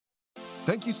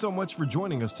Thank you so much for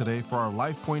joining us today for our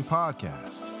LifePoint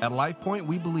podcast. At LifePoint,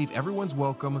 we believe everyone's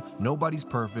welcome, nobody's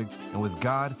perfect, and with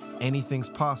God, anything's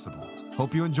possible.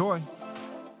 Hope you enjoy.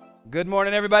 Good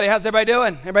morning, everybody. How's everybody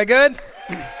doing? Everybody good?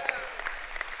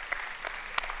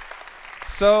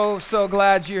 So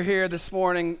glad you're here this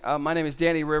morning. My name is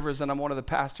Danny Rivers, and I'm one of the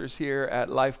pastors here at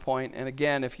LifePoint. And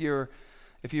again, if you're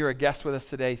a guest with us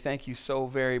today, thank you so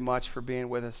very much for being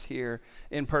with us here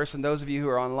in person. Those of you who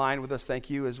are online with us, thank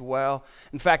you as well.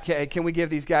 In fact, can we give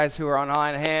these guys who are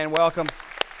online a hand? Welcome.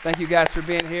 Thank you guys for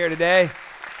being here today.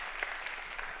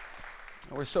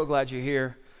 We're so glad you're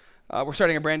here. We're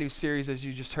starting a brand new series, as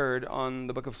you just heard, on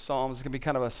the book of Psalms. It's going to be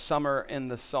kind of a summer in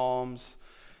the Psalms,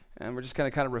 and we're just going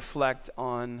to kind of reflect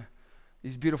on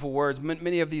these beautiful words.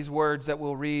 Many of these words that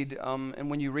we'll read, and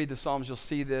when you read the Psalms, you'll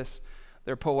see this.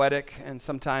 They're poetic, and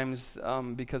sometimes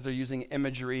because they're using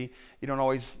imagery, you don't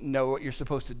always know what you're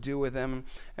supposed to do with them.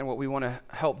 And what we want to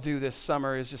help do this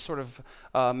summer is just sort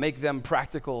of make them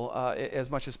practical as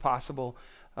much as possible.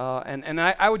 And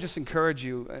I would just encourage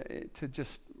you to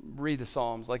just read the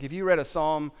Psalms. Like if you read a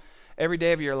Psalm every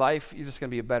day of your life, you're just going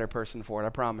to be a better person for it, I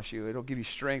promise you. It'll give you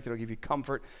strength, it'll give you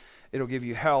comfort, it'll give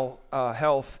you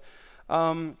health.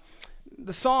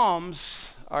 The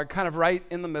Psalms are kind of right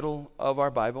in the middle of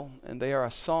our Bible, and they are a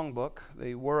songbook.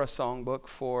 They were a songbook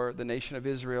for the nation of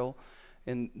Israel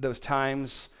in those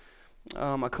times,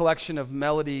 a collection of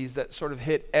melodies that sort of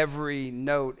hit every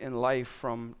note in life,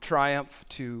 from triumph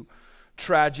to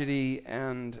tragedy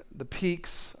and the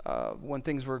peaks when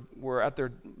things were at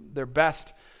their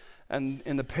best, and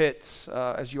in the pits,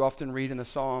 as you often read in the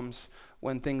Psalms,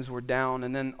 when things were down,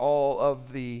 and then all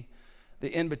of the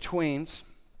in-betweens.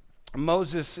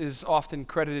 Moses is often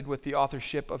credited with the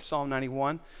authorship of Psalm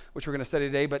 91, which we're going to study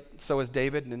today, but so is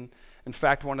David. And in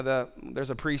fact, there's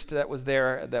a priest that was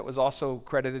there that was also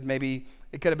credited. Maybe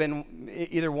it could have been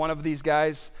either one of these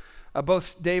guys.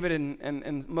 Both David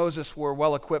and Moses were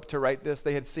well equipped to write this.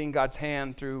 They had seen God's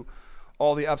hand through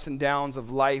all the ups and downs of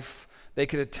life. They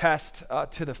could attest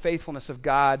to the faithfulness of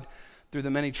God through the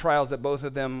many trials that both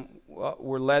of them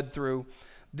were led through.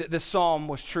 This psalm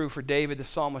was true for David. This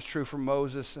psalm was true for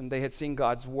Moses, and they had seen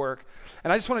God's work.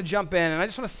 And I just want to jump in, and I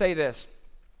just want to say this.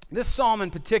 This psalm in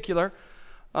particular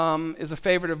is a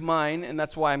favorite of mine, and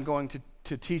that's why I'm going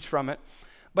to teach from it.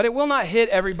 But it will not hit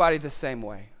everybody the same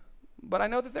way. But I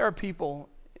know that there are people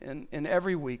in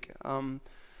every week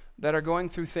that are going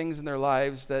through things in their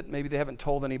lives that maybe they haven't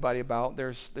told anybody about.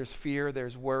 There's fear,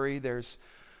 there's worry, there's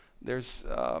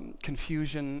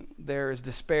confusion, there is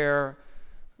despair.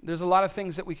 There's a lot of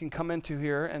things that we can come into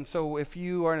here, and so if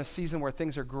you are in a season where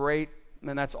things are great,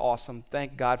 then that's awesome.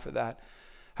 Thank God for that.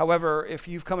 However, if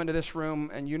you've come into this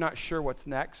room and you're not sure what's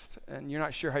next, and you're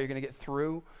not sure how you're going to get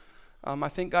through, I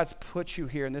think God's put you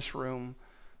here in this room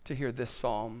to hear this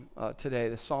psalm today.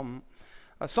 The Psalm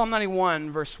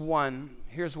 91, verse 1,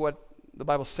 here's what the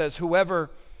Bible says. Whoever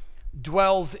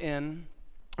dwells in,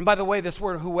 and by the way, this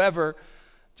word whoever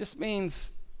just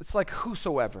means, it's like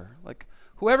whosoever, like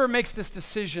whoever makes this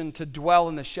decision to dwell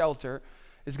in the shelter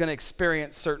is going to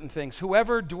experience certain things.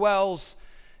 Whoever dwells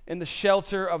in the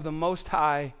shelter of the Most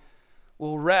High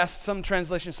will rest, some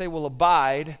translations say will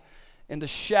abide, in the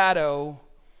shadow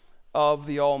of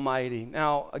the Almighty.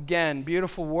 Now, again,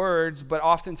 beautiful words, but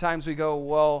oftentimes we go,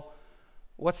 well,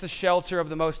 what's the shelter of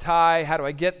the Most High? How do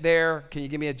I get there? Can you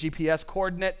give me a GPS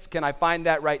coordinates? Can I find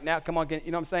that right now? Come on, you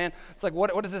know what I'm saying? It's like,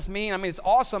 what does this mean? I mean, it's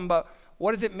awesome, but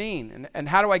what does it mean? And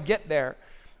how do I get there?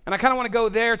 And I kind of want to go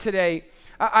there today.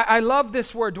 I love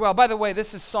this word dwell. By the way,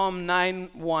 this is Psalm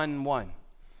 911.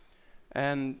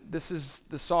 And this is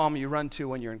the psalm you run to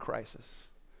when you're in crisis.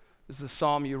 This is the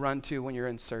psalm you run to when you're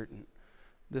uncertain.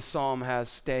 This psalm has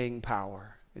staying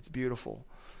power. It's beautiful.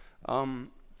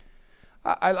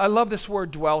 I love this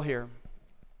word dwell here.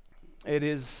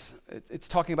 It's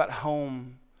talking about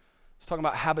home. It's talking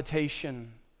about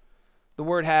habitation. The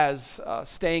word has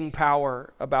staying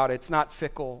power about it. It's not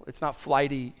fickle. It's not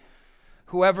flighty.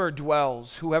 Whoever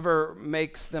dwells, whoever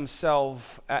makes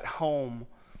themselves at home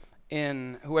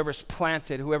in, whoever's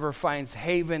planted, whoever finds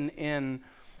haven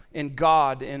in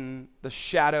God, in the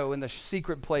shadow, in the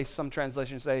secret place, some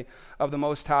translations say, of the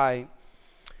Most High.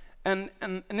 And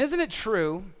isn't it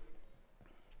true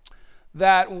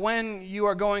that when you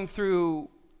are going through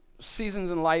seasons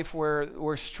in life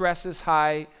where stress is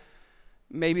high,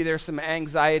 maybe there's some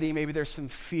anxiety, maybe there's some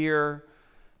fear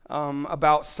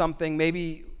about something,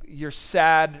 maybe you're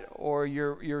sad or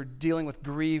you're dealing with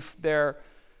grief,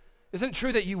 isn't it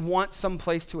true that you want some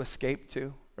place to escape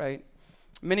to, right?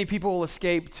 Many people will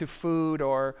escape to food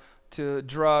or to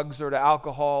drugs or to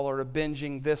alcohol or to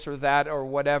binging this or that or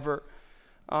whatever.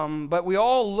 But we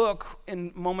all look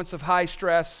in moments of high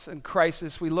stress and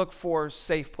crisis, we look for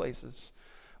safe places.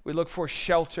 We look for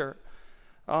shelter.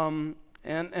 And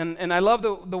I love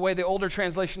the way the older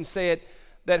translations say it,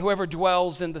 that whoever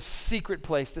dwells in the secret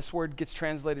place, this word gets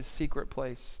translated secret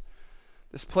place.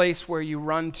 This place where you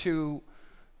run to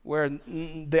where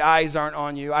the eyes aren't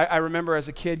on you. I remember as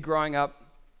a kid growing up,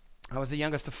 I was the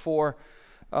youngest of four.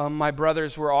 My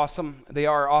brothers were awesome. They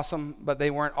are awesome, but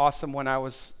they weren't awesome when I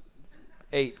was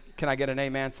 8. Can I get an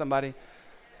amen, somebody?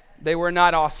 They were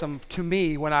not awesome to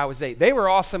me when I was 8. They were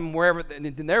awesome wherever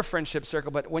in their friendship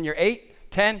circle, but when you're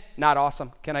 8, 10, not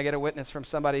awesome. Can I get a witness from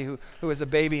somebody who is a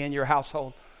baby in your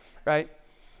household, right?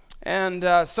 And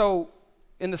so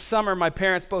in the summer, my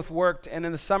parents both worked, and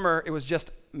in the summer, it was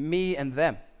just me and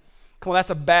them. Come on, that's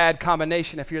a bad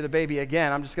combination if you're the baby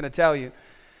again, I'm just going to tell you.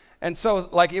 And so,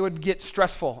 like, it would get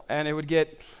stressful, and it would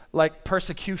get, like,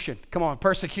 persecution. Come on,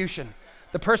 persecution.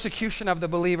 The persecution of the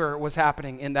believer was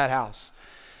happening in that house.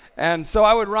 And so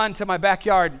I would run to my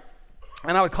backyard,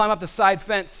 and I would climb up the side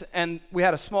fence, and we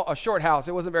had a short house.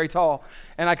 It wasn't very tall,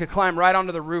 and I could climb right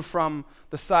onto the roof from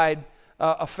the side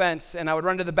a fence, and I would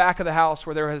run to the back of the house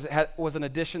where there was an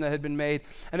addition that had been made,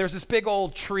 and there was this big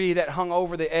old tree that hung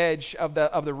over the edge of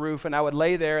the roof, and I would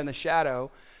lay there in the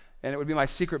shadow, and it would be my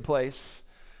secret place.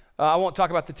 I won't talk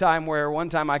about the time where one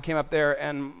time I came up there,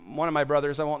 and one of my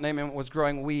brothers, I won't name him, was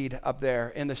growing weed up there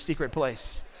in the secret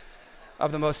place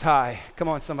of the Most High. Come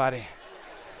on, somebody.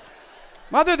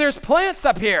 Mother, there's plants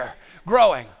up here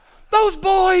growing. Those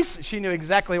boys! She knew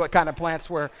exactly what kind of plants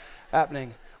were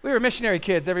happening. We were missionary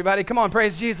kids, everybody. Come on,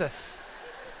 praise Jesus.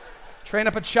 Train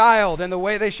up a child in the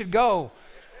way they should go.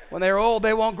 When they're old,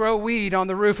 they won't grow weed on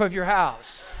the roof of your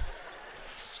house.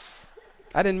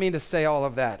 I didn't mean to say all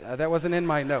of that. That wasn't in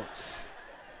my notes.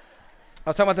 I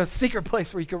was talking about the secret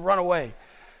place where you could run away.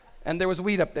 And there was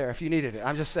weed up there if you needed it.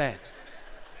 I'm just saying.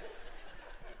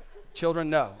 Children,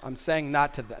 no. I'm saying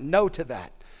not to that. No to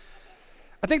that.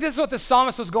 I think this is what the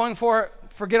psalmist was going for.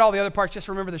 Forget all the other parts. Just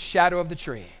remember the shadow of the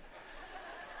tree.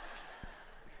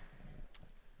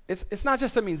 It's not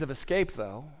just a means of escape,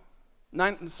 though.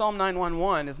 Psalm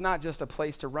 9:1 is not just a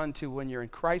place to run to when you're in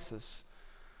crisis.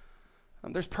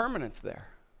 There's permanence there.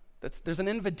 There's an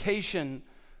invitation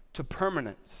to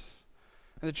permanence.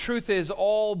 And the truth is,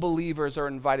 all believers are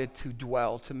invited to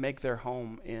dwell, to make their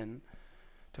home in,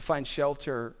 to find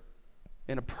shelter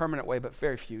in a permanent way, but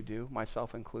very few do,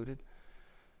 myself included.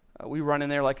 We run in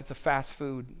there like it's a fast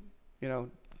food,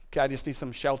 I just need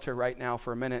some shelter right now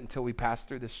for a minute until we pass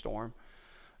through this storm,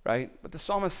 right? But the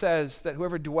psalmist says that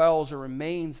whoever dwells or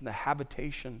remains in the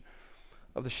habitation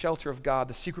of the shelter of God,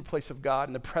 the secret place of God,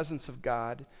 in the presence of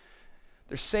God,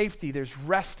 there's safety, there's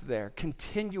rest there,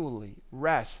 continually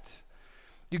rest.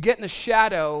 You get in the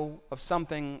shadow of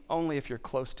something only if you're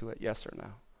close to it, yes or no?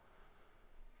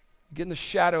 You get in the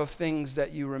shadow of things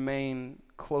that you remain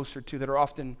closer to, that are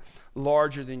often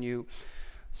larger than you.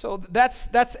 So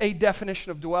that's a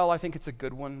definition of dwell. I think it's a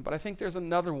good one, but I think there's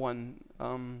another one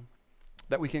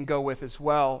that we can go with as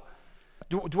well.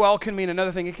 Dwell can mean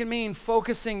another thing. It can mean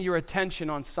focusing your attention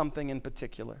on something in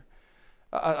particular,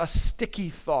 a sticky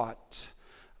thought,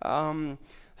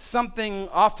 something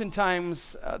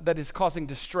oftentimes that is causing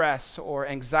distress or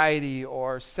anxiety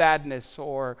or sadness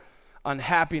or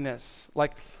unhappiness.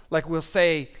 Like we'll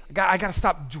say, I got to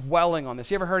stop dwelling on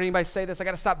this. You ever heard anybody say this? I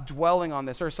got to stop dwelling on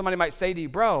this. Or somebody might say to you,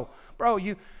 bro,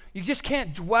 you just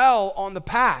can't dwell on the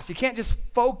past. You can't just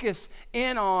focus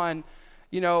in on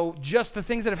just the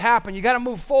things that have happened. You got to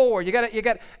move forward.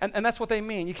 And that's what they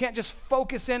mean. You can't just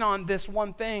focus in on this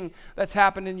one thing that's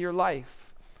happened in your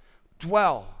life.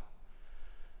 Dwell.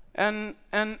 And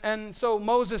so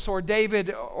Moses or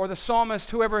David or the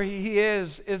psalmist, whoever he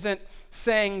is, isn't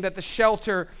saying that the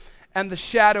shelter and the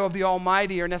shadow of the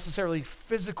Almighty are necessarily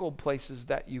physical places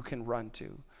that you can run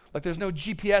to. Like there's no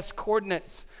GPS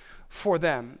coordinates for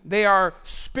them. They are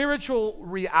spiritual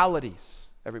realities,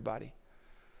 everybody.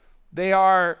 They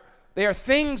are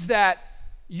things that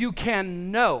you can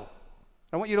know.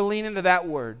 I want you to lean into that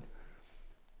word.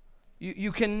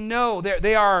 You can know.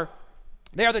 They are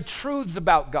the truths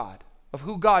about God, of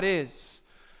who God is,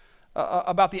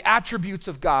 about the attributes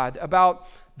of God, about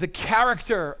the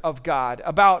character of God,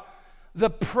 about the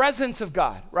presence of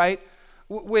God, right?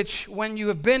 Which when you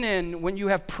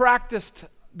have practiced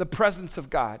the presence of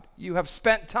God, you have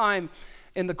spent time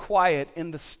in the quiet,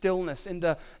 in the stillness, in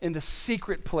the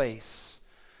secret place,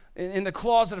 in the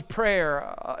closet of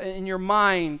prayer, in your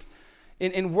mind,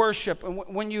 in worship. And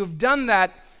when you've done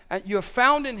that, you have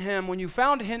found in Him, when you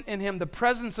found in Him the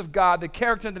presence of God, the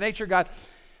character and the nature of God,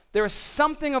 there is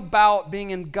something about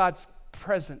being in God's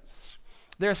presence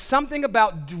There's something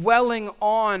about dwelling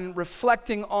on,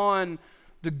 reflecting on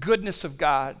the goodness of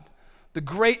God, the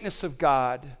greatness of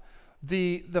God,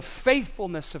 the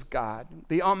faithfulness of God,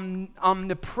 the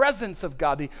omnipresence of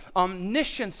God, the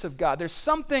omniscience of God. There's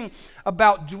something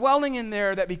about dwelling in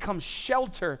there that becomes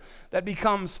shelter, that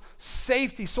becomes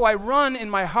safety. So I run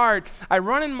in my heart, I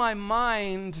run in my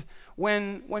mind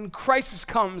when crisis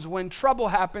comes, when trouble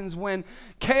happens, when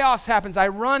chaos happens. I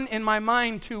run in my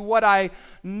mind to what I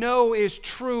know is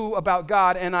true about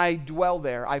God, and I dwell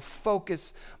there. I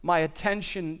focus my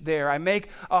attention there. I make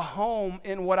a home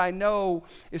in what I know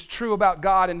is true about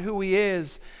God and who He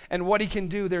is and what He can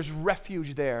do. There's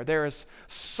refuge there. There is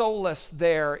solace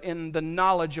there in the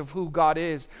knowledge of who God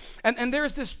is. And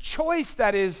there's this choice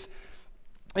that is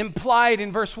implied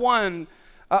in verse 1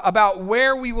 about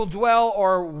where we will dwell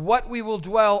or what we will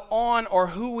dwell on or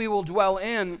who we will dwell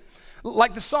in.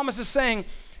 Like the psalmist is saying,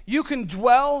 you can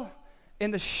dwell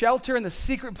in the shelter and the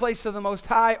secret place of the Most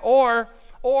High, or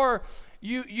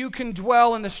you can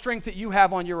dwell in the strength that you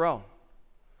have on your own.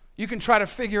 You can try to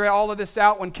figure all of this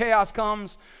out. When chaos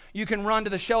comes, you can run to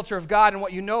the shelter of God and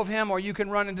what you know of Him, or you can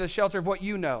run into the shelter of what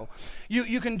you know.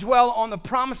 You can dwell on the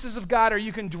promises of God, or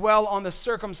you can dwell on the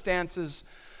circumstances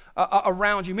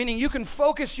around you, meaning you can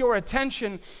focus your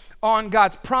attention on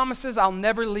God's promises. I'll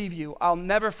never leave you. I'll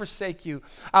never forsake you.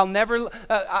 I'll never,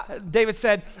 David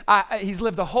said, he's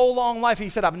lived a whole long life. He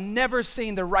said, I've never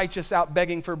seen the righteous out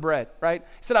begging for bread, right?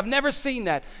 He said, I've never seen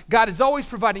that. God is always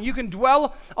providing. You can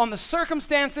dwell on the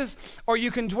circumstances, or you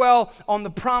can dwell on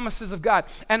the promises of God.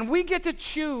 And we get to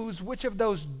choose which of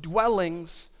those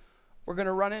dwellings we're going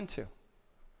to run into,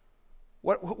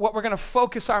 what we're going to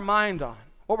focus our mind on,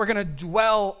 what we're going to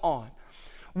dwell on.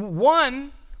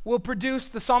 One will produce,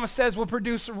 the psalmist says, will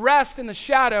produce rest in the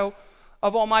shadow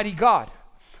of Almighty God.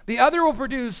 The other will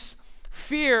produce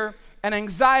fear and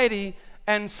anxiety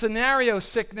and scenario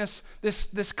sickness,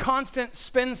 this constant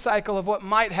spin cycle of what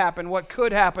might happen, what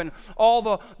could happen, all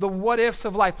the what ifs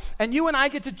of life. And you and I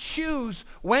get to choose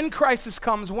when crisis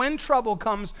comes, when trouble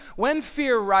comes, when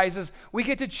fear rises, we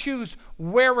get to choose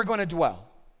where we're going to dwell.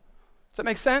 Does that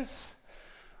make sense?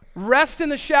 Rest in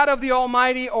the shadow of the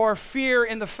Almighty, or fear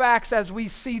in the facts as we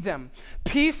see them.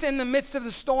 Peace in the midst of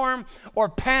the storm, or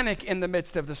panic in the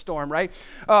midst of the storm, right?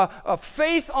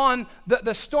 Faith on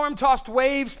the storm-tossed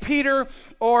waves, Peter,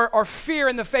 or fear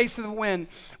in the face of the wind.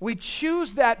 We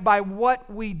choose that by what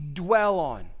we dwell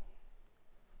on.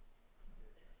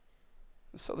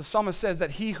 So the psalmist says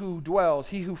that he who dwells,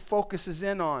 he who focuses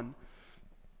in on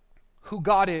who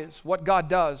God is, what God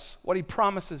does, what He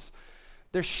promises,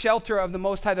 their shelter of the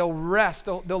Most High, they'll rest,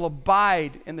 they'll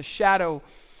abide in the shadow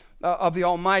of the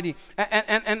Almighty.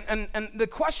 And the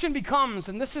question becomes,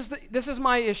 and this is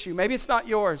my issue, maybe it's not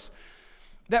yours,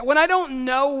 that when I don't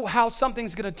know how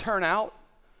something's going to turn out,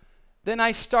 then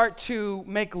I start to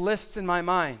make lists in my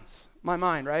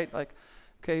mind, right? Like,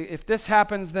 okay, if this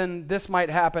happens, then this might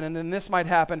happen, and then this might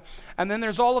happen. And then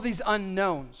there's all of these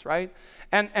unknowns, right?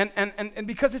 And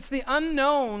because it's the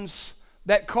unknowns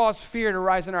that cause fear to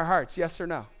rise in our hearts, yes or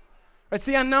no? It's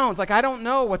the unknowns. Like, I don't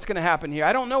know what's going to happen here.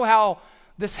 I don't know how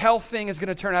this health thing is going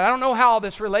to turn out. I don't know how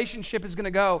this relationship is going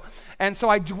to go. And so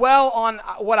I dwell on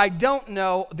what I don't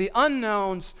know, the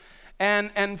unknowns,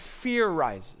 and fear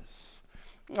rises.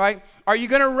 All right? Are you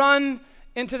going to run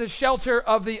into the shelter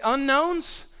of the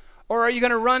unknowns, or are you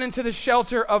going to run into the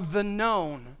shelter of the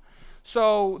known?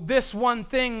 So this one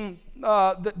thing,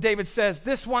 that David says,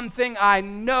 this one thing I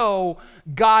know,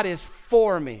 God is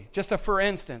for me. Just a for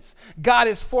instance. God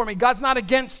is for me. God's not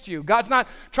against you. God's not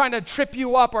trying to trip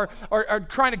you up or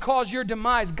trying to cause your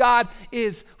demise. God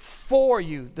is for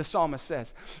you, the psalmist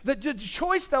says. The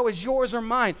choice, though, is yours or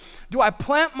mine. Do I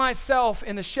plant myself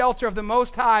in the shelter of the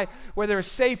Most High, where there is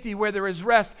safety, where there is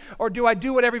rest, or do I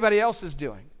do what everybody else is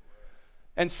doing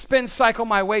and spin cycle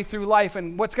my way through life,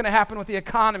 and what's going to happen with the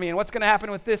economy, and what's going to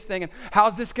happen with this thing, and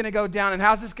how's this going to go down, and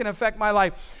how's this going to affect my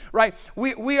life, right?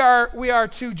 We are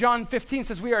to, John 15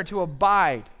 says we are to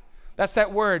abide. That's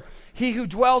that word. He who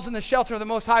dwells in the shelter of the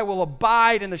Most High will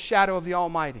abide in the shadow of the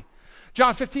Almighty.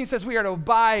 John 15 says we are to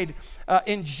abide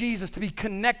in Jesus, to be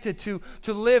connected, to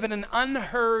live in an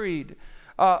unhurried,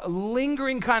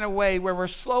 lingering kind of way, where we're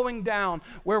slowing down,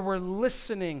 where we're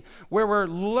listening, where we're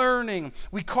learning.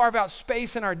 We carve out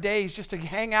space in our days just to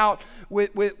hang out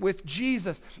with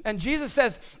Jesus. And Jesus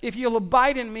says, if you'll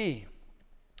abide in me,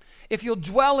 if you'll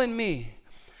dwell in me,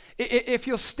 if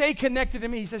you'll stay connected to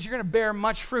me, He says, you're going to bear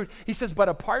much fruit. He says, but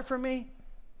apart from me,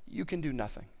 you can do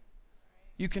nothing.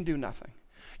 You can do nothing.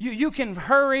 You can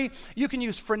hurry. You can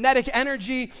use frenetic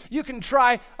energy. You can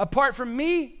try. Apart from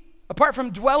me, apart from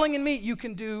dwelling in me, you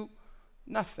can do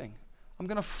nothing. I'm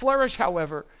going to flourish,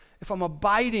 however, if I'm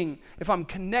abiding, if I'm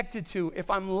connected to, if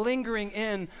I'm lingering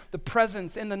in the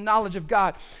presence, in the knowledge of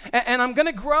God. And I'm going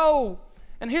to grow.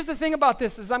 And here's the thing about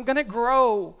this is I'm going to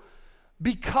grow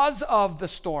because of the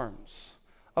storms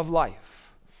of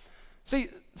life. See,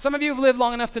 some of you have lived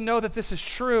long enough to know that this is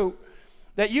true,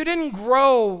 that you didn't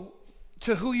grow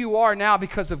to who you are now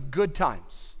because of good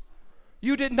times.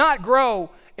 You did not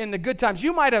grow in the good times.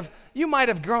 You might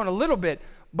have grown a little bit,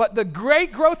 but the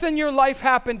great growth in your life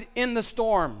happened in the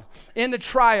storm, in the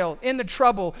trial, in the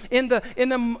trouble, in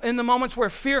the moments where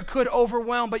fear could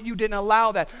overwhelm, but you didn't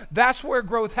allow that. That's where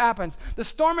growth happens. The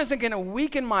storm isn't going to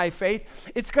weaken my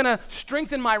faith. It's going to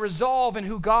strengthen my resolve in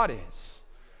who God is,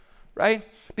 right?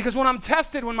 Because when I'm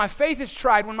tested, when my faith is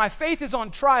tried, when my faith is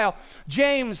on trial,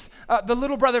 James, the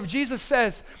little brother of Jesus,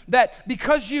 says that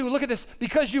because you, look at this,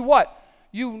 because you what?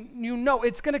 You know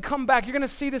it's going to come back. You're going to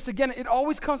see this again. It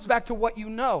always comes back to what you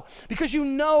know. Because you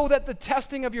know that the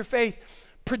testing of your faith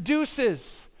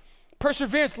produces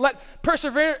perseverance. Let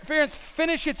perseverance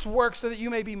finish its work so that you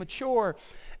may be mature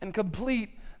and complete,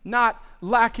 not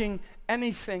lacking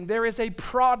anything. There is a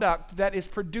product that is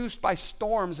produced by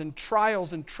storms and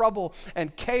trials and trouble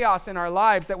and chaos in our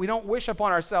lives that we don't wish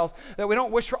upon ourselves, that we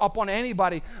don't wish upon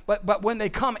anybody, but when they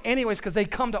come anyways, because they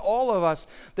come to all of us,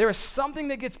 there is something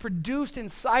that gets produced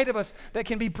inside of us that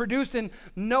can be produced in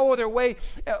no other way.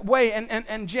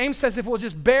 And James says if we'll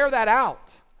just bear that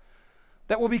out,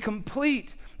 that we'll be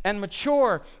complete and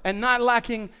mature and not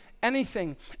lacking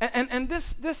anything. And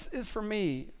this is for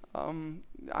me.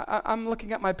 I'm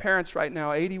looking at my parents right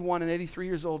now, 81 and 83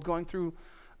 years old, going through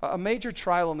a major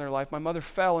trial in their life. My mother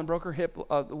fell and broke her hip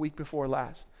the week before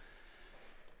last.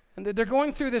 And they're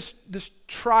going through this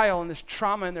trial and this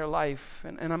trauma in their life.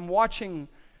 And I'm watching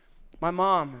my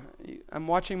mom. I'm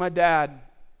watching my dad.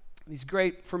 These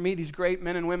great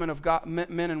men and women of God,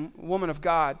 men and women of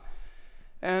God.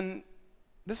 And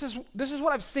this is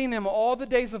what I've seen them all the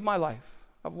days of my life.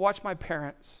 I've watched my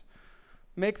parents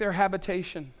make their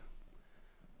habitation,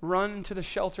 run into the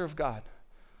shelter of God,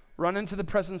 run into the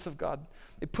presence of God.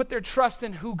 They put their trust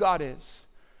in who God is.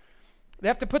 They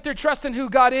have to put their trust in who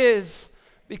God is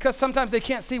because sometimes they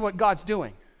can't see what God's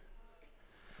doing.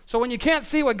 So when you can't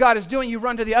see what God is doing, you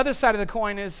run to the other side of the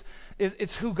coin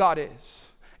it's who God is.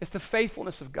 It's the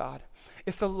faithfulness of God.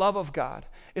 It's the love of God.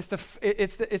 It's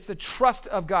the trust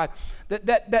of God.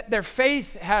 That their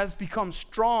faith has become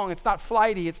strong. It's not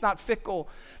flighty. It's not fickle.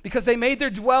 Because they made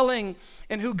their dwelling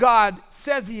in who God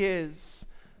says He is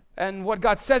and what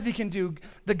God says He can do.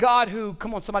 The God who,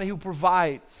 come on, somebody who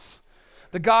provides.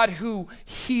 The God who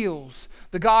heals.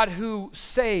 The God who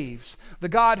saves, the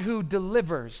God who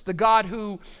delivers, the God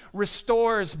who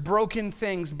restores broken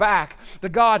things back, the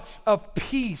God of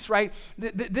peace, right?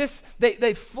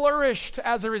 They flourished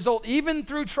as a result, even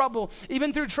through trouble,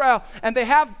 even through trial, and they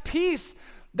have peace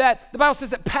that the Bible says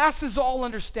that passes all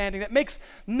understanding, that makes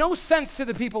no sense to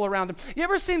the people around them. You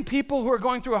ever seen people who are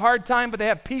going through a hard time, but they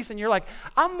have peace, and you're like,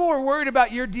 I'm more worried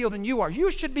about your deal than you are. You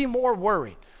should be more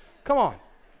worried. Come on.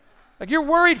 Like you're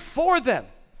worried for them.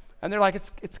 And they're like,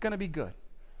 it's going to be good.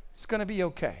 It's going to be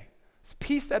okay. It's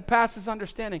peace that passes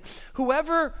understanding.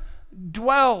 Whoever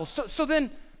dwells. So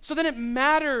then it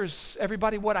matters,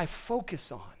 everybody, what I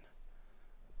focus on.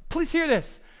 Please hear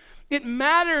this. It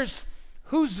matters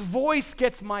whose voice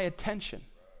gets my attention.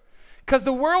 Because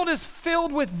the world is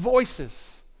filled with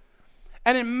voices.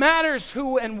 And it matters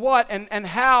who and what and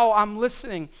how I'm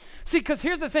listening. See, because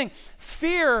here's the thing.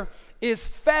 Fear is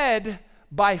fed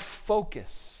by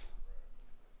focus.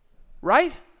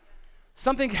 Right?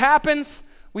 Something happens,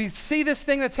 we see this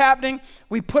thing that's happening,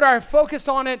 we put our focus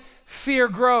on it, fear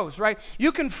grows, right?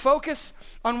 You can focus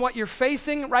on what you're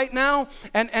facing right now,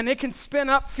 and it can spin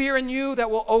up fear in you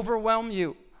that will overwhelm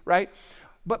you, right?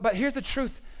 But here's the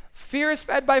truth. Fear is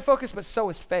fed by focus, but so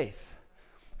is faith.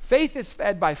 Faith is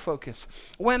fed by focus.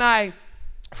 When I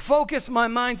focus my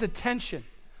mind's attention,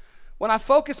 when I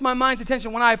focus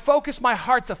my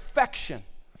heart's affection,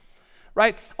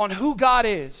 right, on who God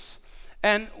is,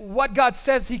 and what God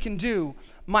says He can do,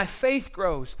 my faith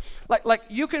grows. Like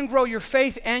you can grow your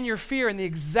faith and your fear in the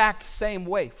exact same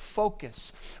way.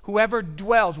 Focus. Whoever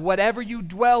dwells, whatever you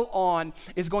dwell on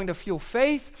is going to fuel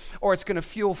faith or it's going to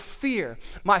fuel fear.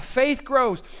 My faith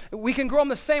grows. We can grow in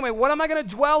the same way. What am I going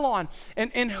to dwell on?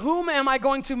 And in whom am I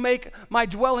going to make my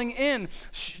dwelling in?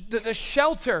 The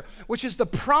shelter, which is the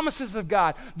promises of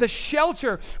God. The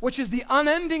shelter, which is the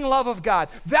unending love of God.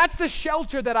 That's the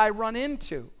shelter that I run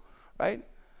into. Right?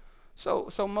 So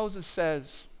Moses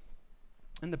says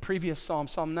in the previous psalm,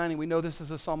 Psalm 90, we know this is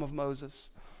a psalm of Moses.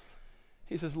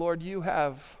 He says, Lord, you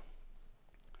have,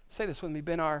 say this with me,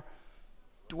 been our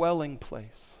dwelling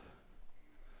place.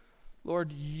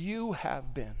 Lord, you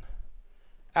have been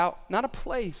out, not a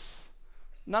place,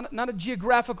 not a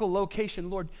geographical location.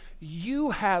 Lord,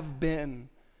 you have been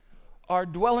our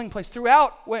dwelling place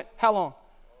throughout, how long?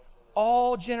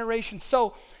 All generations.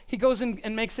 So he goes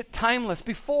and makes it timeless.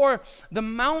 Before the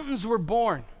mountains were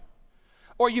born,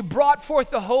 or you brought forth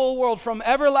the whole world from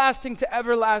everlasting to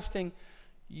everlasting,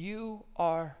 you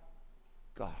are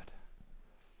God.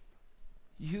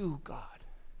 You, God,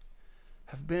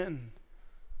 have been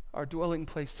our dwelling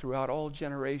place throughout all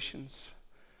generations.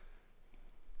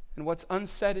 And what's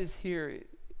unsaid is here,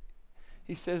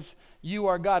 he says, you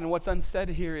are God. And what's unsaid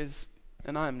here is,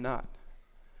 and I am not.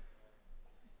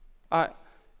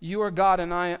 You are God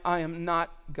and I am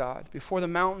not God. Before the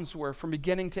mountains were, from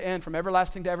beginning to end, from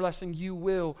everlasting to everlasting, you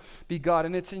will be God.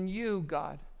 And it's in you,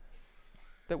 God,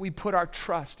 that we put our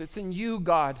trust. It's in you,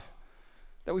 God,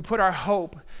 that we put our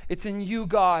hope. It's in you,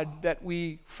 God, that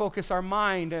we focus our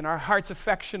mind and our heart's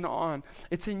affection on.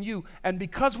 It's in you. And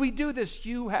because we do this,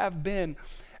 you have been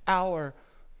our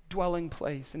dwelling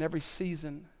place in every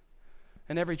season,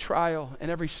 in every trial, in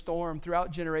every storm,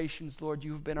 throughout generations. Lord,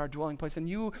 you've been our dwelling place. And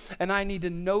you and I need to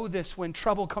know this when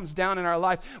trouble comes down in our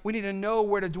life. We need to know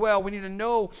where to dwell. We need to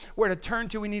know where to turn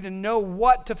to. We need to know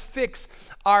what to fix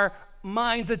our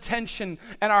mind's attention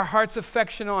and our heart's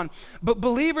affection on. But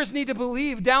believers need to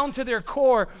believe down to their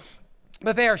core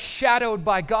that they are shadowed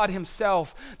by God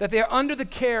himself, that they are under the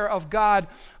care of God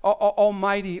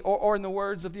Almighty, or in the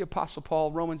words of the Apostle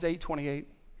Paul, Romans 8:28.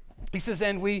 He says,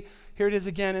 and we, here it is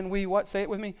again, and we, what? Say it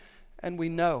with me. And we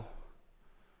know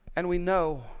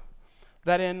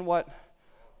that in what?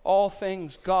 All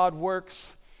things God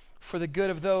works for the good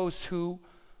of those who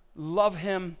love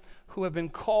him, who have been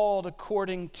called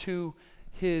according to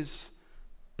his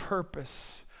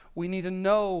purpose. We need to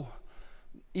know,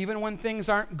 even when things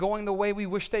aren't going the way we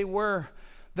wish they were,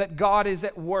 that God is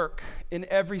at work in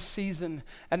every season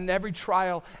and in every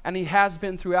trial, and he has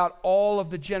been throughout all of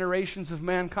the generations of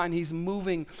mankind. He's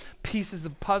moving pieces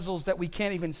of puzzles that we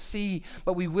can't even see,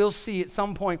 but we will see at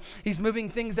some point. He's moving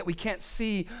things that we can't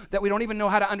see, that we don't even know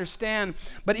how to understand.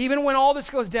 But even when all this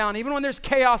goes down, even when there's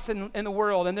chaos in the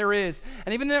world, and there is,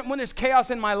 and even when there's chaos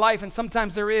in my life, and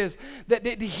sometimes there is, that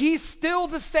he's still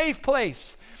the safe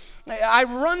place. I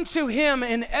run to him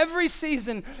in every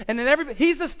season and in every,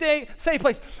 he's the safe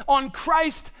place. On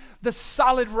Christ, the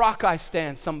solid rock I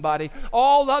stand, somebody.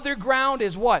 All other ground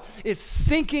is what? It's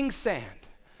sinking sand.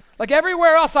 Like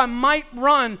everywhere else I might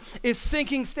run is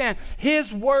sinking sand.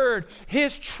 His word,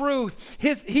 his truth,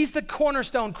 he's the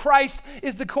cornerstone. Christ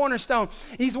is the cornerstone.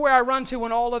 He's where I run to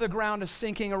when all other ground is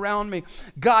sinking around me.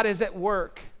 God is at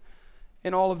work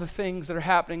in all of the things that are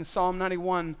happening. Psalm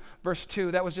 91, verse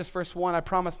 2. That was just verse 1. I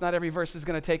promise not every verse is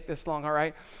going to take this long, all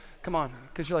right? Come on,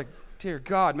 because you're like, dear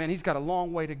God, man, he's got a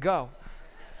long way to go.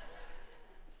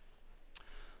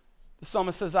 The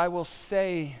psalmist says, I will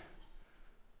say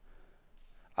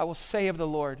of the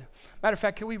Lord. Matter of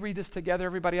fact, can we read this together,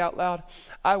 everybody out loud?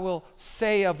 I will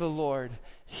say of the Lord,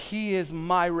 he is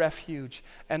my refuge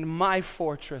and my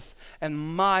fortress and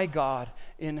my God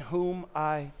in whom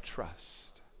I trust.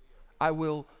 I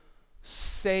will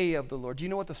say of the Lord. Do you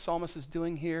know what the psalmist is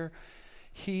doing here?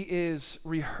 He is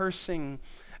rehearsing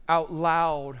out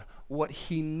loud what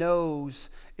he knows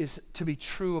is to be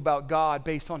true about God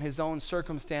based on his own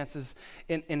circumstances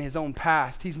in his own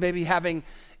past. He's maybe having,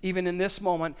 even in this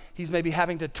moment, he's maybe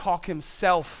having to talk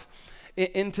himself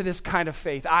into this kind of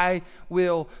faith. I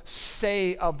will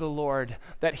say of the Lord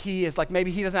that he is, like,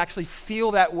 maybe he doesn't actually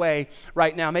feel that way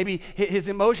right now. Maybe his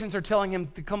emotions are telling him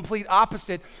the complete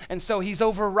opposite, and so he's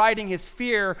overriding his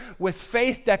fear with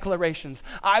faith declarations.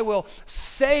 I will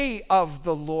say of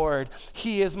the Lord,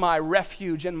 he is my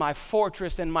refuge and my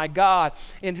fortress and my God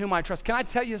in whom I trust. Can I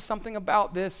tell you something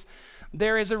about this?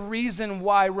 There is a reason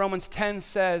why Romans 10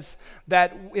 says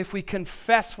that if we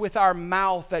confess with our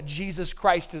mouth that Jesus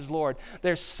Christ is Lord,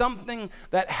 there's something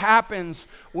that happens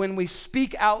when we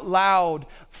speak out loud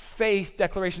faith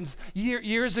declarations.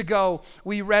 Years ago,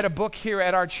 we read a book here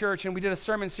at our church, and we did a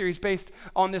sermon series based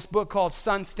on this book called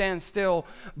Sun Stand Still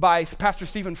by Pastor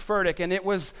Stephen Furtick. And it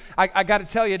was, I got to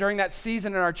tell you, during that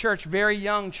season in our church, very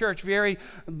young church, we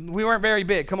weren't very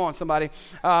big. Come on, somebody.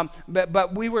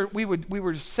 But we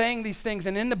were saying these things,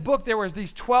 and in the book there was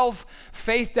these 12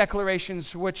 faith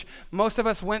declarations, which most of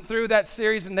us went through that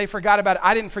series and they forgot about it.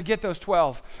 I didn't forget those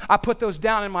 12. I put those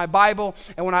down in my Bible,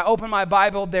 and when I open my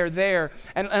Bible, they're there.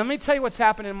 And let me tell you what's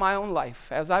happened in my own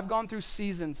life as I've gone through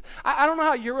seasons. I don't know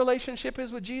how your relationship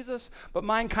is with Jesus, but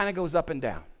mine kind of goes up and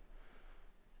down.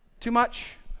 Too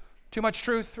much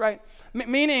truth, right?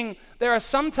 Meaning there are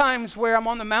some times where I'm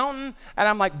on the mountain and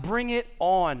I'm like, bring it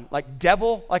on, like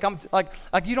devil, like I'm like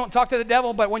you don't talk to the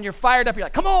devil, but when you're fired up, you're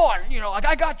like, come on, like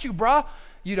I got you, bruh.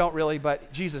 You don't really,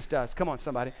 but Jesus does. Come on,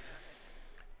 somebody.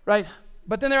 Right?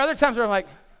 But then there are other times where I'm like,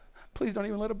 please don't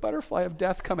even let a butterfly of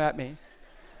death come at me.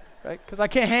 Right? Because I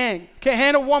can't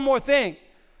handle one more thing.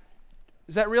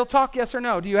 Is that real talk, yes or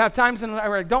no? Do you have times in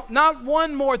where not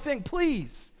one more thing,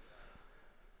 please?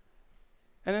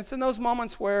 And it's in those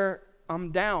moments where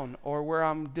I'm down or where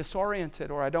I'm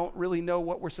disoriented or I don't really know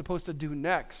what we're supposed to do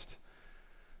next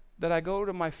that I go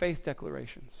to my faith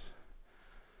declarations.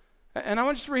 And I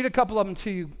want to just read a couple of them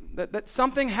to you, that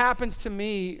something happens to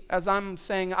me as I'm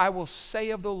saying, I will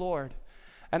say of the Lord,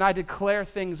 and I declare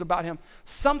things about him.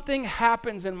 Something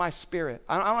happens in my spirit.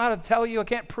 I don't know how to tell you. I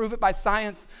can't prove it by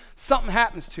science. Something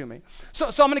happens to me. So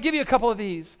I'm going to give you a couple of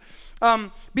these.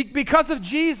 Because of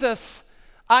Jesus,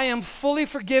 I am fully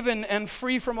forgiven and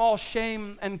free from all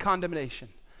shame and condemnation.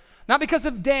 Not because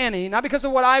of Danny, not because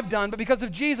of what I've done, but because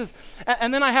of Jesus.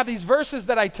 And then I have these verses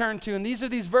that I turn to, and these are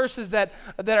these verses that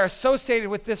are associated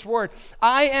with this word.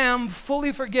 I am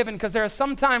fully forgiven, because there are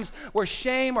some times where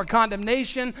shame or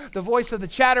condemnation, the voice of the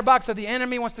chatterbox of the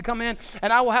enemy wants to come in,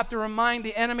 and I will have to remind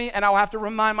the enemy, and I will have to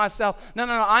remind myself, no,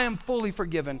 I am fully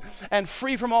forgiven and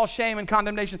free from all shame and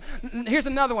condemnation. Here's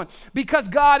another one. Because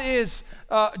God is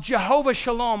Jehovah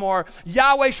Shalom or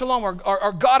Yahweh Shalom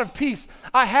or God of peace,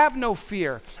 I have no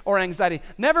fear or anxiety.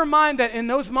 Never mind that in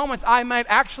those moments I might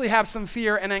actually have some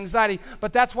fear and anxiety,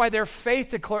 but that's why they're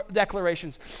faith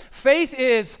declarations. Faith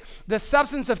is the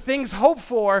substance of things hoped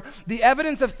for, the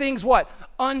evidence of things what?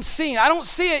 Unseen. I don't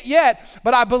see it yet,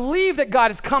 but I believe that God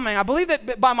is coming. I believe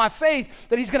that by my faith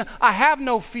that he's going to, I have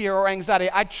no fear or anxiety.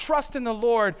 I trust in the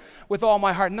Lord with all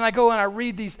my heart. And then I go and I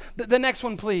read these. The next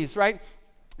one, please, right?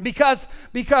 Because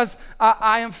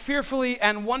I am fearfully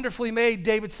and wonderfully made,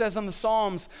 David says in the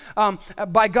Psalms,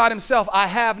 by God himself. I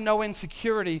have no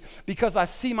insecurity because I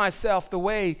see myself the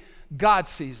way God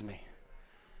sees me.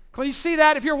 Come on, you see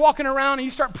that? If you're walking around and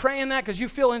you start praying that because you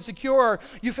feel insecure, or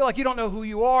you feel like you don't know who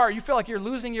you are, you feel like you're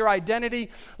losing your identity,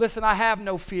 listen, I have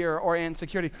no fear or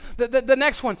insecurity. The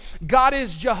next one, God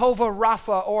is Jehovah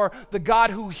Rapha, or the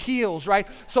God who heals, right?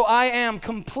 So I am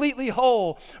completely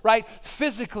whole, right?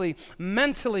 Physically,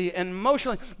 mentally, and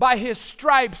emotionally. By his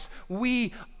stripes,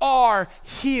 we are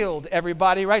healed,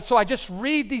 everybody, right? So I just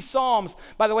read these Psalms.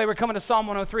 By the way, we're coming to Psalm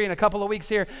 103 in a couple of weeks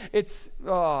here. It's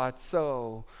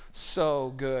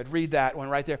so good. Read that one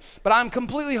right there. But I'm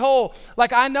completely whole.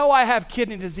 Like, I know I have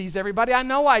kidney disease, everybody. I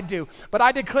know I do. But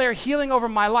I declare healing over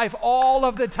my life all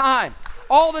of the time.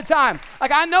 All the time.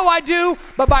 Like, I know I do,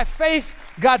 but by faith,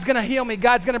 God's going to heal me.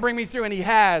 God's going to bring me through, and he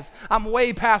has. I'm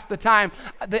way past the time.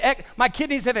 My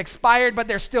kidneys have expired, but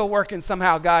they're still working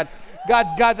somehow,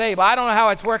 God's able. I don't know how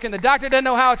it's working. The doctor doesn't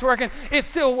know how it's working. It's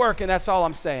still working. That's all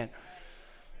I'm saying.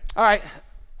 All right.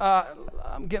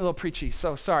 I'm getting a little preachy,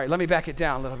 so sorry. Let me back it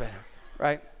down a little bit,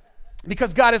 right?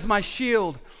 Because God is my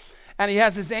shield, and he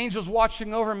has his angels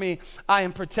watching over me, I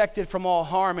am protected from all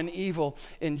harm and evil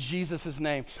in Jesus'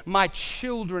 name. My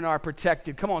children are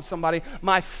protected. Come on, somebody.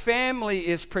 My family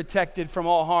is protected from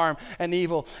all harm and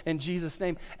evil in Jesus'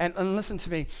 name. And listen to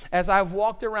me. As I've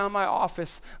walked around my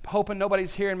office, hoping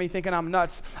nobody's hearing me thinking I'm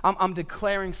nuts, I'm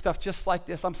declaring stuff just like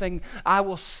this. I'm saying, I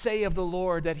will say of the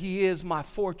Lord that he is my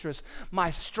fortress, my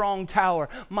strong tower,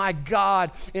 my God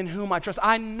in whom I trust.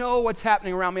 I know what's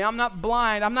happening around me. I'm not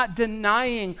blind. I'm not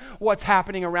denying what's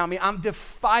happening around me. I'm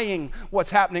defying what's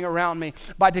happening around me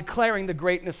by declaring the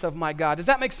greatness of my God. Does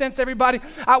that make sense, everybody?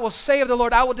 I will say of the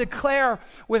Lord, I will declare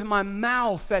with my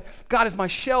mouth that God is my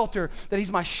shelter, that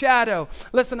he's my shadow.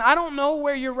 Listen, I don't know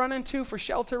where you're running to for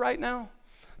shelter right now,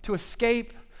 to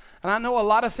escape. And I know a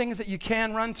lot of things that you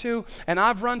can run to, and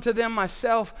I've run to them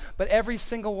myself, but every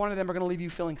single one of them are going to leave you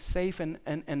feeling safe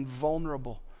and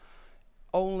vulnerable.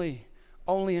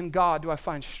 Only in God do I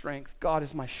find strength. God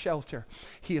is my shelter.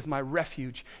 He is my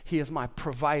refuge. He is my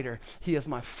provider. He is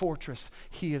my fortress.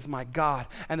 He is my God.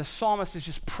 And the psalmist is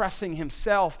just pressing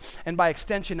himself, and by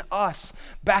extension us,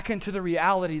 back into the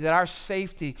reality that our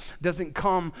safety doesn't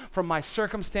come from my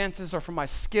circumstances or from my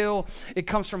skill. It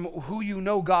comes from who you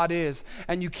know God is.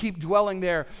 And you keep dwelling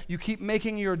there. You keep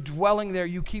making your dwelling there.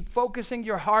 You keep focusing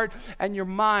your heart and your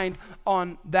mind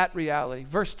on that reality.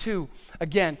 Verse 2,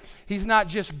 again, he's not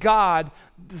just God.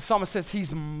 The psalmist says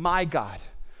he's my God,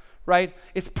 right?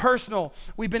 It's personal.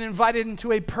 We've been invited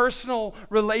into a personal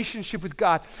relationship with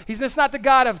God. He's just not the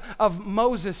God of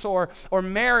Moses or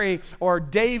Mary or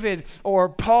David or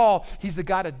Paul. He's the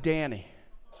God of Danny.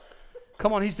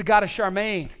 Come on, he's the God of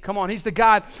Charmaine. Come on, he's the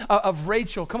God of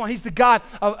Rachel. Come on, he's the God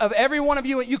of every one of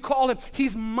you. And you call him,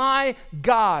 he's my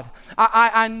God.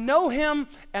 I know him,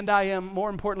 and more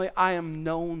importantly, I am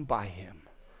known by him.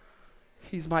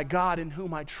 He's my God in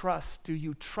whom I trust. Do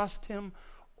you trust him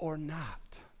or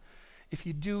not? If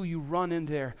you do, you run in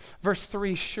there. Verse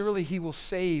 3, surely he will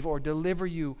save or deliver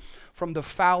you from the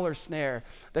fowler snare.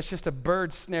 That's just a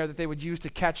bird snare that they would use to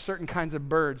catch certain kinds of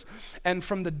birds. And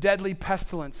from the deadly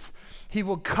pestilence, he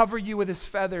will cover you with his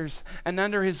feathers, and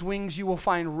under his wings you will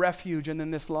find refuge. And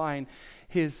then this line,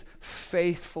 his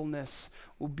faithfulness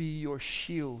will be your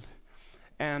shield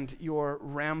and your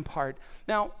rampart.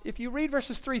 Now, if you read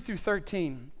verses 3 through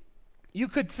 13, you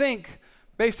could think,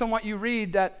 based on what you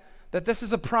read, that this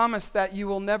is a promise that you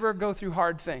will never go through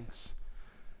hard things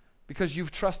because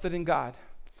you've trusted in God.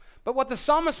 But what the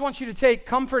psalmist wants you to take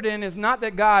comfort in is not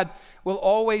that God will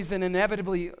always and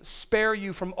inevitably spare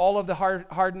you from all of the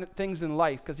hard things in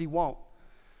life, because he won't.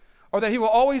 Or that he will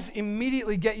always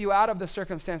immediately get you out of the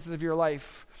circumstances of your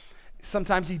life.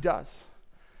 Sometimes he does.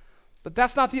 But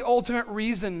that's not the ultimate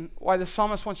reason why the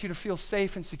psalmist wants you to feel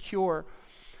safe and secure.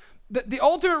 The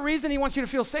ultimate reason he wants you to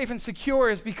feel safe and secure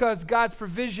is because God's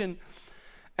provision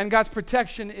and God's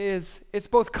protection it's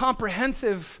both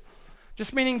comprehensive,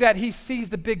 just meaning that he sees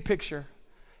the big picture.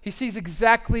 He sees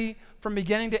exactly from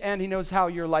beginning to end. He knows how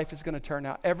your life is going to turn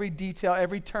out. Every detail,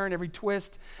 every turn, every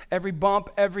twist, every bump,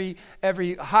 every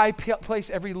high place,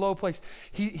 every low place.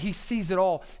 He sees it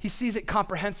all. He sees it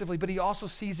comprehensively, but he also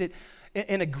sees it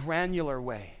in a granular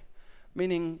way,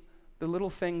 meaning the little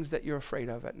things that you're afraid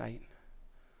of at night.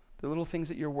 The little things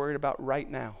that you're worried about right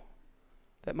now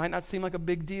that might not seem like a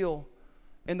big deal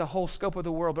in the whole scope of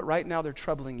the world, but right now they're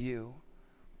troubling you.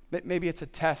 Maybe it's a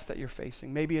test that you're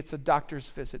facing. Maybe it's a doctor's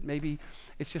visit. Maybe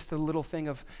it's just a little thing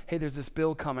of, hey, there's this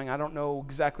bill coming. I don't know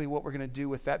exactly what we're going to do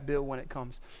with that bill when it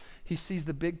comes. He sees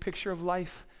the big picture of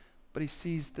life, but he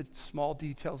sees the small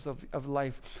details of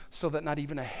life, so that not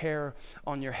even a hair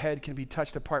on your head can be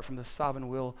touched apart from the sovereign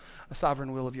will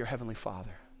of your heavenly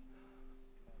Father.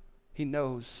 He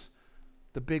knows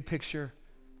the big picture,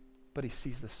 but he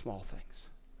sees the small things.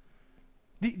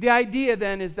 The idea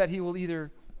then is that he will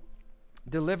either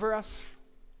deliver us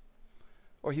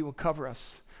or he will cover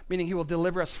us, meaning he will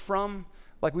deliver us from,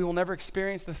 like we will never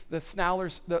experience the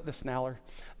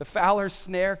fowler's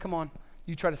snare. Come on,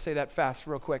 you try to say that fast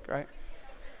real quick, right?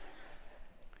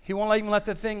 He won't even let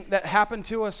the thing that happened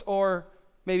to us, or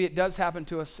maybe it does happen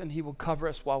to us, and he will cover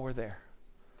us while we're there.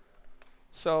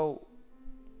 So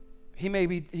he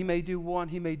may do one,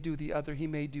 he may do the other, he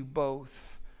may do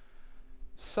both.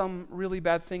 Some really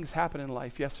bad things happen in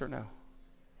life, yes or no?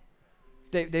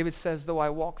 David says, though I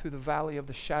walk through the valley of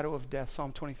the shadow of death,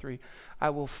 Psalm 23, I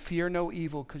will fear no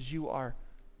evil because you are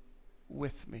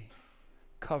with me,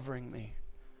 covering me.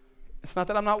 It's not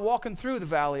that I'm not walking through the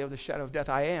valley of the shadow of death,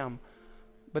 I am,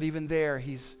 but even there,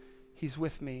 he's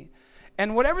with me.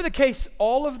 And whatever the case,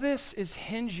 all of this is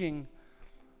hinging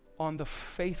on the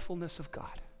faithfulness of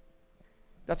God.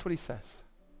 That's what he says.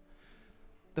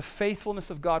 The faithfulness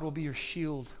of God will be your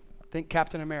shield. Think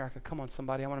Captain America. Come on,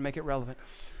 somebody. I want to make it relevant.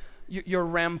 Your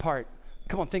rampart.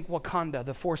 Come on, think Wakanda,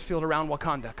 the force field around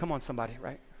Wakanda. Come on, somebody,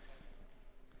 right?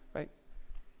 Right?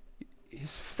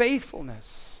 His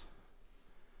faithfulness.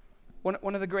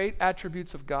 One of the great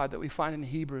attributes of God that we find in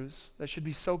Hebrews that should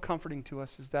be so comforting to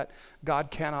us is that God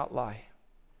cannot lie.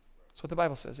 That's what the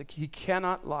Bible says. He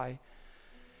cannot lie.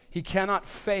 He cannot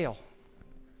fail.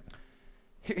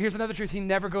 Here's another truth. He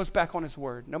never goes back on his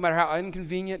word. No matter how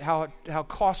inconvenient, how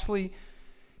costly,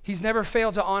 he's never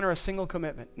failed to honor a single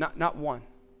commitment, not one.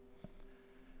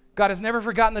 God has never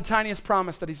forgotten the tiniest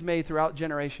promise that he's made throughout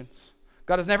generations.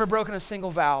 God has never broken a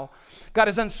single vow. God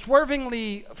is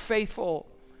unswervingly faithful,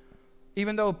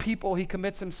 even though people he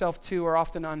commits himself to are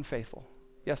often unfaithful.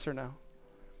 Yes or no?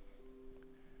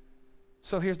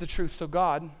 So here's the truth. So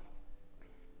God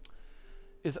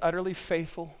is utterly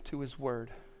faithful to his word.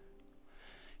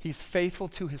 He's faithful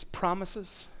to his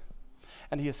promises,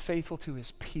 and he is faithful to his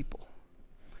people.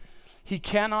 He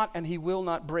cannot and he will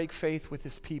not break faith with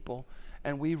his people,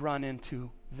 and we run into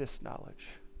this knowledge.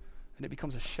 And it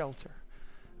becomes a shelter,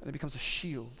 and it becomes a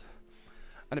shield,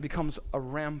 and it becomes a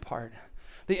rampart.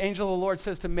 The angel of the Lord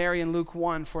says to Mary in Luke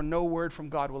 1, for no word from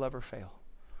God will ever fail.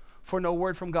 For no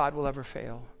word from God will ever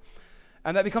fail.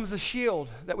 And that becomes the shield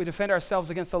that we defend ourselves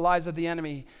against the lies of the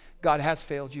enemy. God has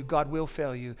failed you. God will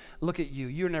fail you. Look at you.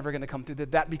 You're never going to come through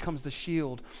that. That becomes the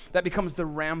shield. That becomes the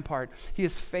rampart. He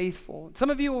is faithful.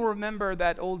 Some of you will remember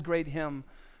that old great hymn,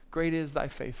 Great is Thy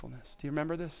Faithfulness. Do you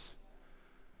remember this?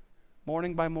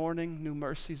 Morning by morning, new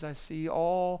mercies I see.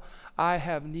 All I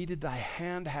have needed, Thy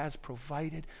hand has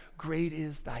provided. Great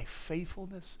is Thy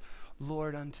faithfulness,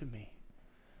 Lord, unto me.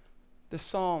 This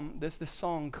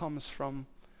song comes from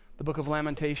the book of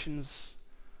Lamentations.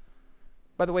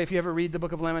 By the way, if you ever read the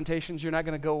book of Lamentations, you're not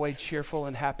going to go away cheerful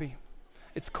and happy.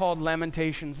 It's called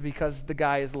Lamentations because the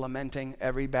guy is lamenting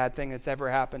every bad thing that's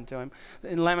ever happened to him.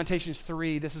 In Lamentations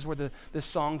 3, this is where this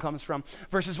song comes from.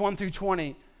 Verses 1 through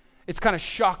 20, it's kind of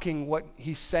shocking what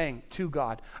he's saying to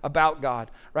God, about God,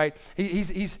 right?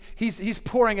 He's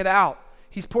pouring it out.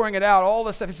 He's pouring it out, all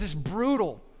this stuff. It's just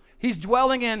brutal. He's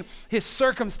dwelling in his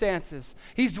circumstances.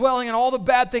 He's dwelling in all the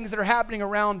bad things that are happening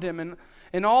around him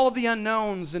and all of the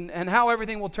unknowns and how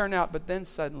everything will turn out. But then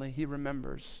suddenly he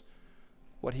remembers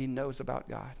what he knows about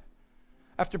God.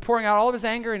 After pouring out all of his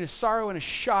anger and his sorrow and his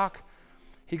shock,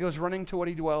 he goes running to what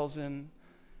he dwells in.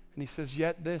 And he says,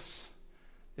 yet this,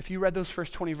 if you read those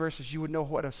first 20 verses, you would know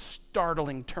what a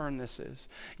startling turn this is.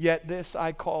 Yet this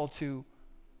I call to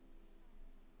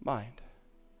mind.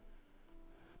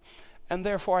 And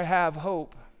therefore I have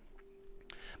hope.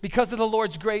 Because of the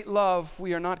Lord's great love,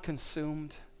 we are not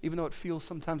consumed, even though it feels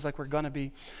sometimes like we're going to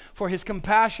be. For his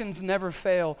compassions never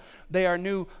fail. They are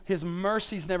new. His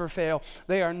mercies never fail.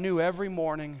 They are new every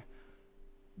morning.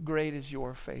 Great is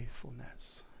your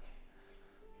faithfulness.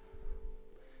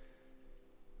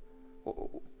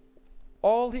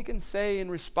 All he can say in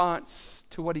response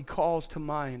to what he calls to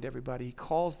mind, everybody, he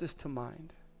calls this to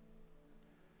mind.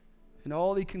 And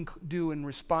all he can do in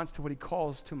response to what he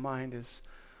calls to mind is,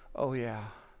 oh yeah,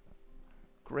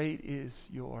 great is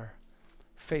your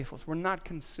faithfulness. We're not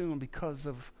consumed because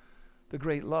of the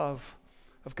great love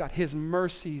of God. His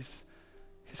mercies,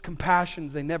 his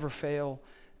compassions, they never fail,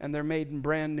 and they're made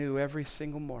brand new every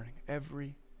single morning,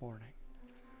 every morning.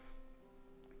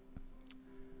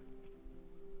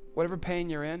 Whatever pain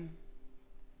you're in,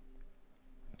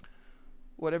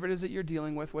 whatever it is that you're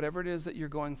dealing with, whatever it is that you're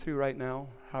going through right now,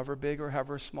 however big or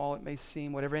however small it may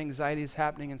seem, whatever anxiety is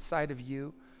happening inside of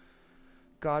you,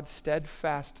 God's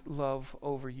steadfast love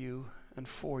over you and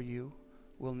for you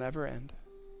will never end.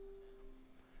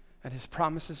 And his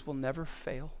promises will never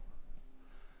fail.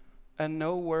 And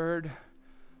no word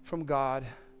from God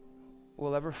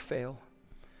will ever fail.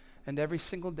 And every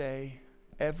single day,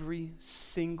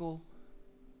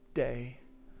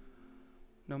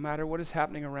 no matter what is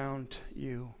happening around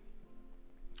you,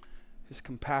 his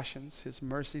compassions, his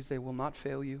mercies, they will not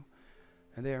fail you,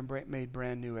 and they are made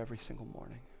brand new every single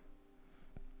morning.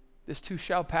 This too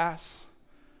shall pass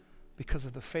because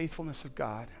of the faithfulness of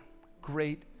God.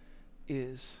 Great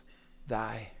is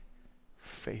thy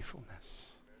faithfulness.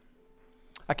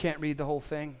 I can't read the whole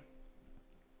thing.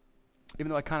 Even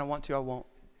though I kind of want to, I won't.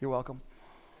 You're welcome.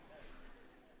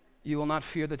 You will not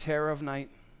fear the terror of night,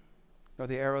 nor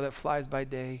the arrow that flies by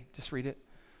day. Just read it.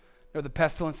 Nor the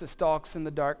pestilence that stalks in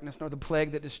the darkness, nor the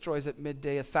plague that destroys at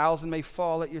midday. 1,000 may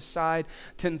fall at your side,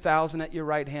 10,000 at your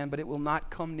right hand, but it will not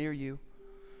come near you.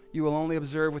 You will only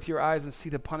observe with your eyes and see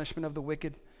the punishment of the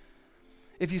wicked.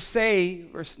 If you say,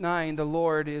 verse 9, the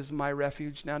Lord is my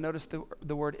refuge. Now notice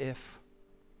the word if.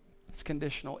 It's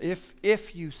conditional.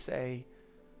 If you say,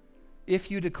 if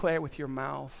you declare with your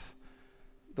mouth,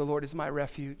 the Lord is my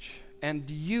refuge, and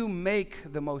you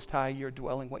make the Most High your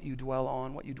dwelling, what you dwell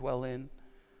on, what you dwell in,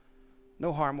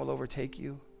 no harm will overtake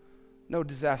you. No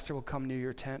disaster will come near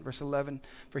your tent. Verse 11,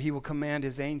 for he will command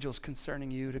his angels concerning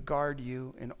you to guard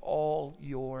you in all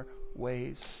your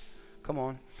ways. Come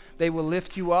on. They will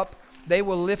lift you up. They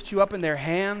will lift you up in their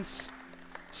hands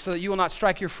so that you will not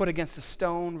strike your foot against a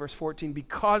stone. Verse 14,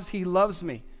 because he loves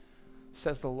me,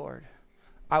 says the Lord,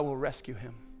 I will rescue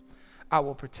him. I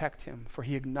will protect him, for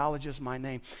he acknowledges my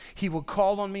name. He will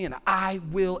call on me, and I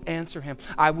will answer him.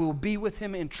 I will be with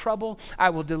him in trouble. I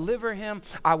will deliver him.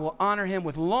 I will honor him.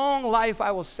 With long life,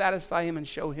 I will satisfy him and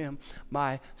show him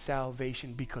my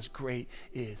salvation, because great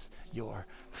is your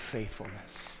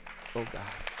faithfulness, oh God.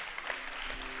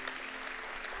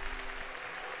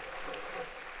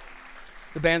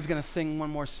 The band's going to sing one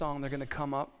more song. They're going to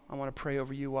come up. I want to pray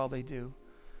over you while they do.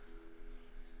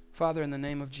 Father, in the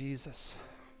name of Jesus,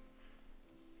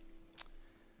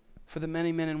 for the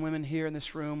many men and women here in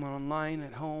this room, online,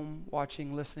 at home,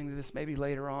 watching, listening to this, maybe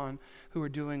later on, who are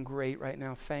doing great right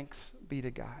now, thanks be to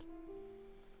God,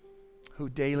 who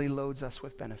daily loads us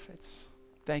with benefits.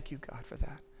 Thank you, God, for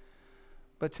that.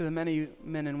 But to the many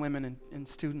men and women and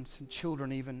students and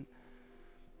children even,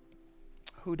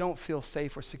 who don't feel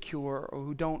safe or secure, or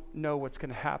who don't know what's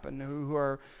going to happen, who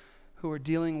are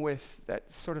dealing with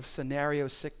that sort of scenario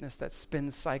sickness, that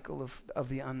spin cycle of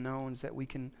the unknowns that we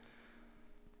can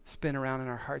spin around in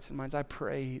our hearts and minds, I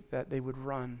pray that they would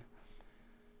run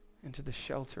into the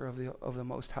shelter of the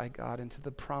Most High God, into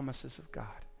the promises of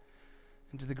God,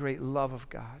 into the great love of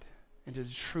God, into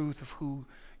the truth of who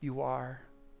you are.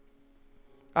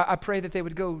 I pray that they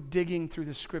would go digging through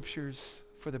the scriptures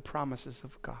for the promises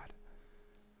of God.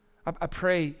 I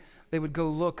pray they would go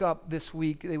look up this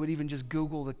week. They would even just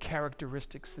Google the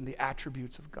characteristics and the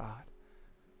attributes of God.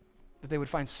 That they would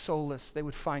find solace, they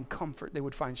would find comfort, they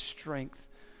would find strength.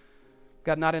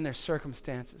 God, not in their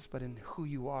circumstances, but in who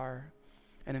you are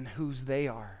and in whose they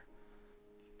are.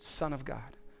 Son of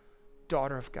God,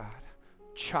 daughter of God,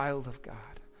 child of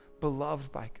God,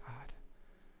 beloved by God,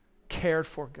 cared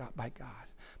for by God,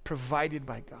 provided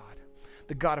by God,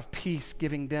 the God of peace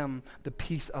giving them the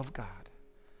peace of God.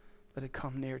 Let it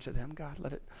come near to them, God.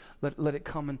 Let it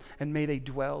come and may they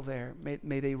dwell there.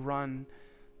 May they run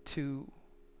to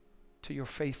your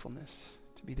faithfulness,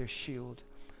 to be their shield,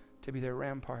 to be their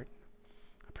rampart.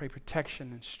 I pray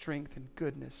protection and strength and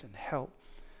goodness and help.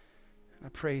 And I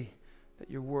pray that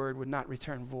your word would not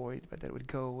return void, but that it would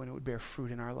go and it would bear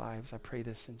fruit in our lives. I pray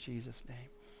this in Jesus' name.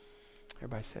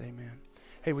 Everybody said amen.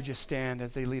 Hey, would you stand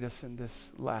as they lead us in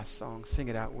this last song? Sing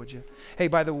it out, would you? Hey,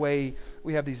 by the way,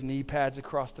 we have these knee pads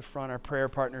across the front. Our prayer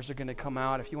partners are going to come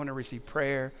out. If you want to receive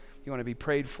prayer, you want to be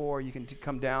prayed for, you can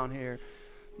come down here.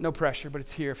 No pressure, but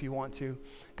it's here if you want to.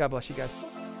 God bless you guys.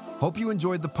 Hope you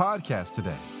enjoyed the podcast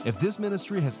today. If this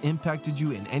ministry has impacted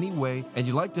you in any way and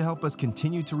you'd like to help us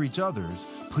continue to reach others,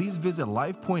 please visit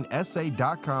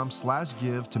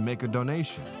lifepointsa.com/give to make a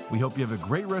donation. We hope you have a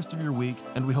great rest of your week,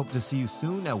 and we hope to see you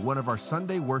soon at one of our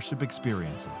Sunday worship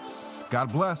experiences.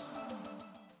 God bless.